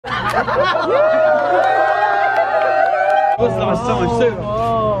We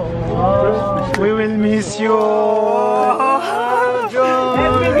will miss you.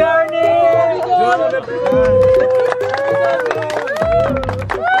 Happy journey.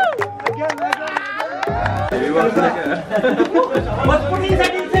 What's put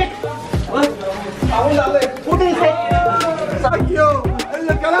inside insect? What? Put inside. Thank you.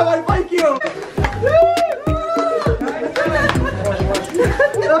 Thank you.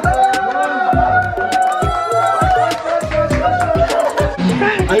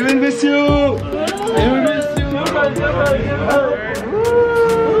 I will miss you. I will miss you.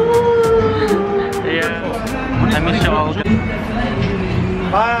 Yeah, I miss you all.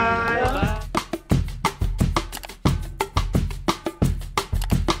 Bye.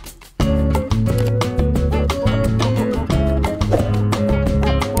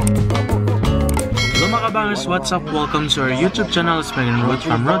 Kabangers, what's up? Welcome to our YouTube channel. It's Megan Roach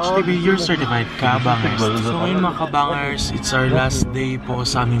from Roach TV, your certified kabangers. So ngayon mga kabangers, it's our last day po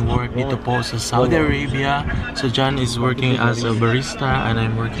sa aming work dito po sa Saudi Arabia. So John is working as a barista and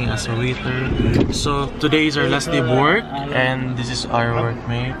I'm working as a waiter. So today is our last day of work and this is our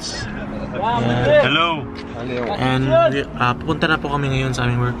workmates. Hello. And pupunta na po kami ngayon sa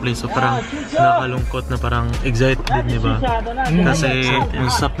aming workplace. So parang nakakalungkot na parang excited din, di ba? Kasi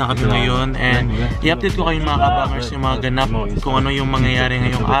stop na kami ngayon and i-update ko kayo mga kabangers yung mga ganap kung ano yung mangyayari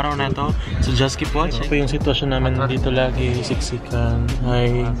ngayong araw na to. So just keep watching. Ito yung sitwasyon namin dito lagi, siksikan.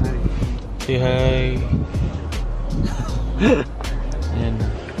 Hi. Say hi. Ayan.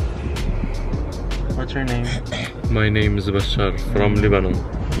 What's your name? My name is Bashar from Lebanon.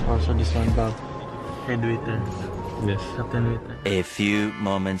 Also this one, Bob. Head waiter. Yes. Captain waiter. A few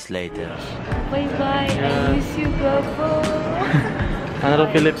moments later. Bye bye. I miss you, Bobo.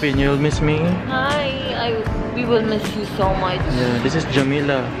 Another Philippine, you'll miss me? Hi. We will miss you so much. Yeah, this is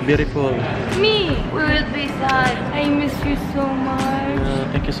Jamila. Beautiful. Me. We will be sad. I miss you so much.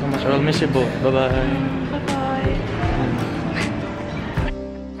 Thank you so much. I'll miss you both. Bye bye. Bye bye.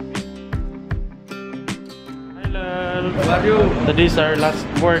 How are you? Today is our last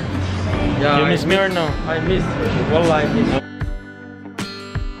work. Yeah, you miss me or no? I miss. Well, I miss.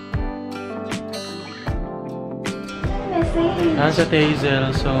 Sa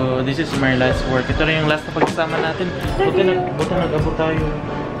Hazel. So this is my last work. Ito rin yung last na pagsama natin. Buti nag-abot tayo.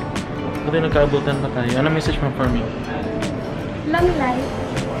 Buti nagkaabutan pa tayo. Ano message mo for me? Long life.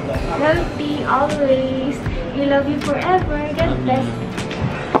 Healthy always. We love you forever. God bless.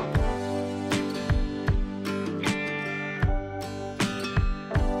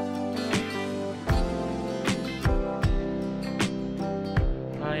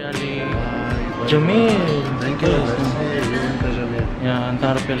 Jamil. Thank you. Yeah,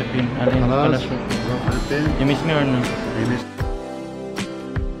 Antara Philippine. Alin pala siya. You miss me or no? I miss.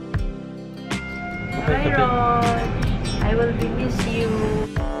 Hi, Ron. I will miss you.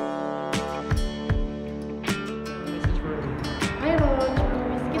 Hi, Ron.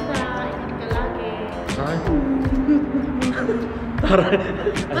 Miss kita. Ingat ka lagi.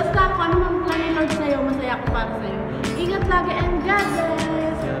 Basta kung ano mang plan ni Lord sa'yo, masaya ako para sa'yo. Ingat lagi and God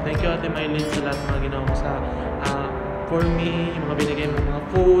bless. Thank you Ate Mylene sa lahat ng mga ginawa mo sa for me, yung mga binigay mo mga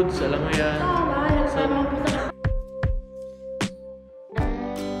foods, alam mo yan.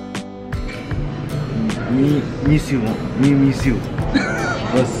 Miss you. Me miss you.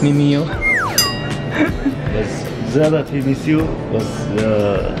 بس Mimio. بس زيادة في miss you بس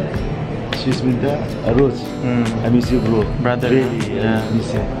شو اسمه ده أروز. I miss you bro. Brother. Really, Yeah.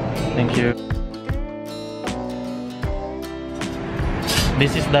 miss you. Thank you.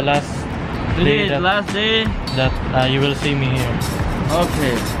 This is the last day that you will see me here.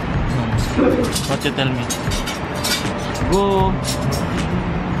 Okay. What you tell me? Go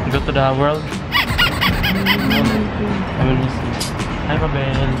to the world. I will miss you. Hi,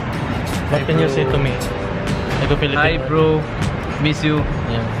 Mabel. What can you say to me? I go Philippines. Hi, bro. Miss you.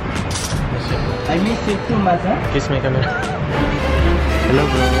 Yeah. Miss you. I miss you too much, huh? Kiss my camera. Hello,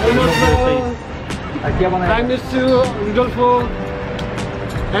 bro. Hello, bro. I miss you, Rodolfo.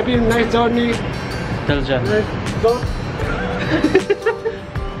 Happy nice journey. Tell John. Go.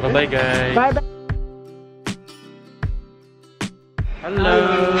 Bye-bye, guys. Bye bye. Hello.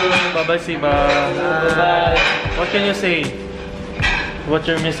 Bye-bye, Siba. Bye-bye. What can you say? What's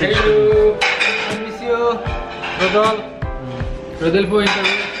your message? Hello. I miss you. Rodolfo,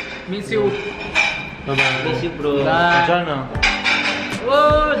 miss you. Bye-bye. Miss you, bro. John, no?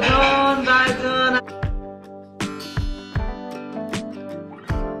 Oh, John, bye, John.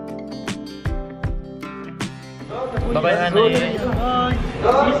 Bye-bye, Annie.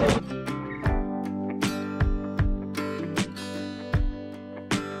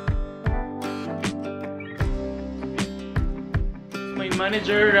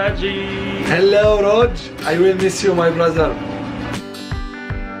 manager, Raji. Hello, Raj. I will miss you, my brother.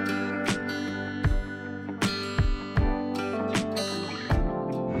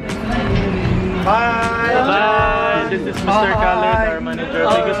 Bye. Bye. This is Mr. Khaled, our manager.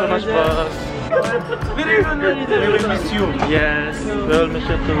 Thank you so much, boss. Very good manager. We will miss you. Yes, we will miss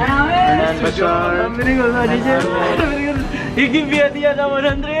you too. And Bashar. Very good manager. Very good. He give me a deal of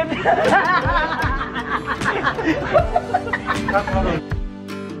 100.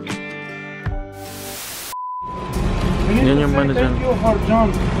 Yan yung manager. Thank you for John.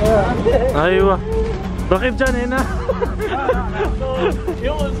 Aywa. Bakit dyan eh na?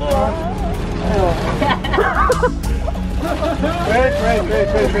 Yung uso Wait.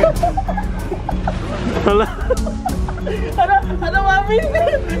 Wala. Ano mami?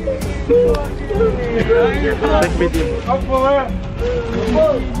 Take video.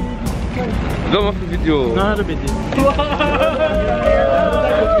 Go off the video. No, ano video?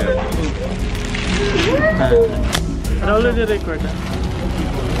 Ano ulit i-record ha?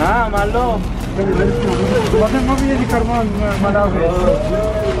 Ah, malo. Bakit mabili di karman malawi?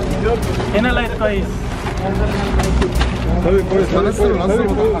 Inalight guys.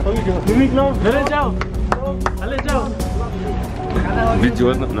 Dire jaओ. Ale jaओ.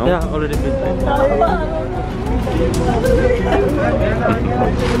 Video no? Yeah, already video.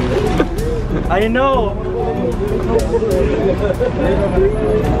 I know.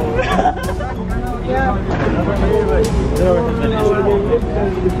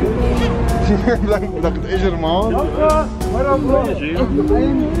 Black اجر معه.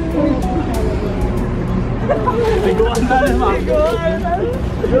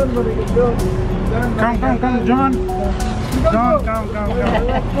 Come, John. John, come.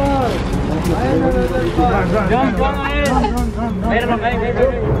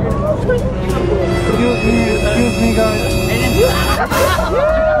 Excuse me, guys.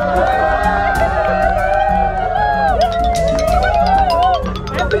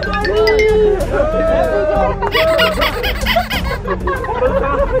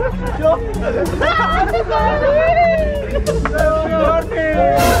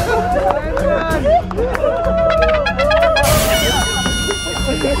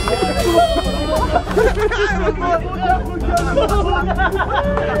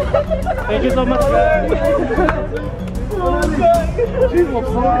 Thank you so much.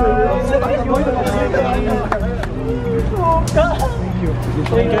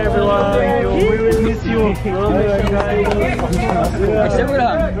 Thank you everyone. We will miss you.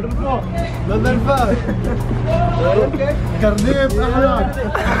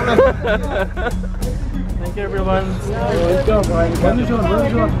 Thank you everyone. Thank you so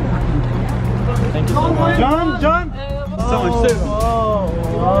much. John.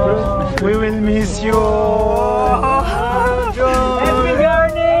 We will miss you. Happy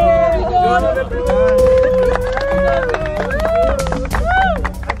journey.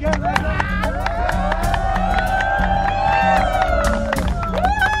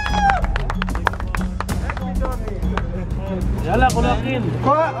 يلا كل اكل.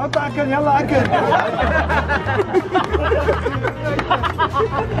 اكل يلا اكل.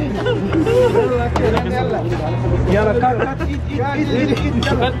 يلا كات.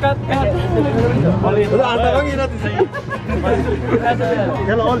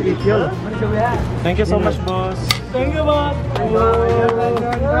 يلا all eat يلا. Thank you so much, boss. Thank you, boss.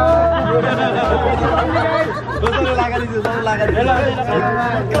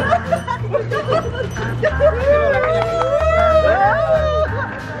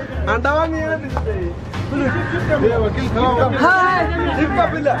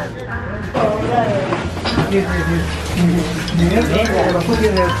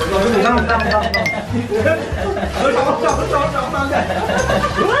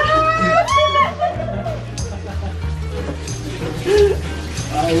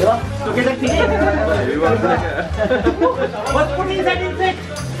 What put inside insect?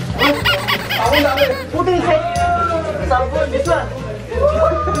 Put inside. Sabun, this one.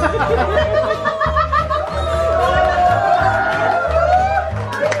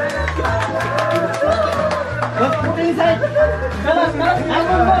 Put inside.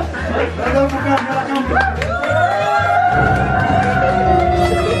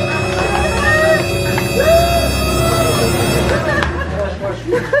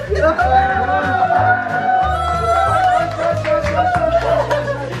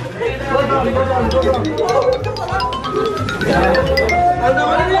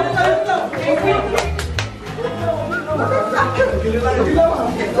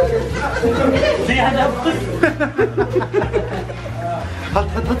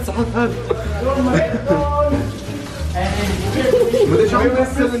 بدي شو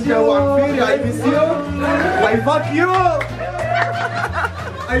بيمثل الجو عم فيري. I miss you. I fuck you.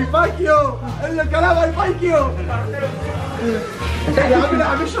 I fuck you. إلا الكلام I fuck you. يا عمي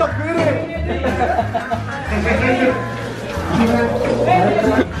عم يشرب فيري.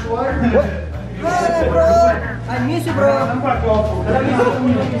 Bro, I miss you, bro.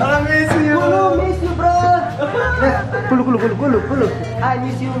 I miss you. Miss you, bro. Kulu. I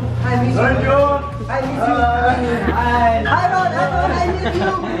miss you. I miss you. I miss you. Hi, Rod. I miss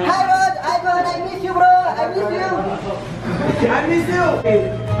you. Hi, Rod. I miss you, bro. I miss you. I miss you.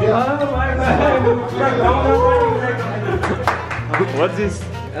 What's this?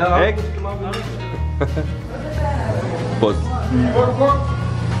 Egg? Pause.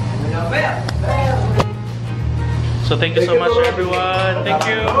 So thank you so much everyone. Thank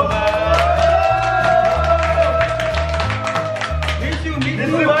you. Miss you.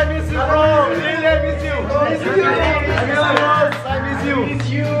 I miss you, bro. Really, I miss you. I miss you. I miss you. Miss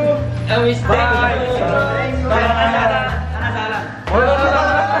you. I miss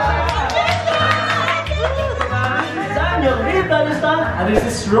and this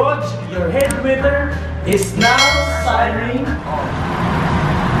is Rog, your head waiter, is now signing off.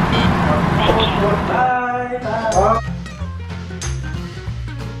 Bye.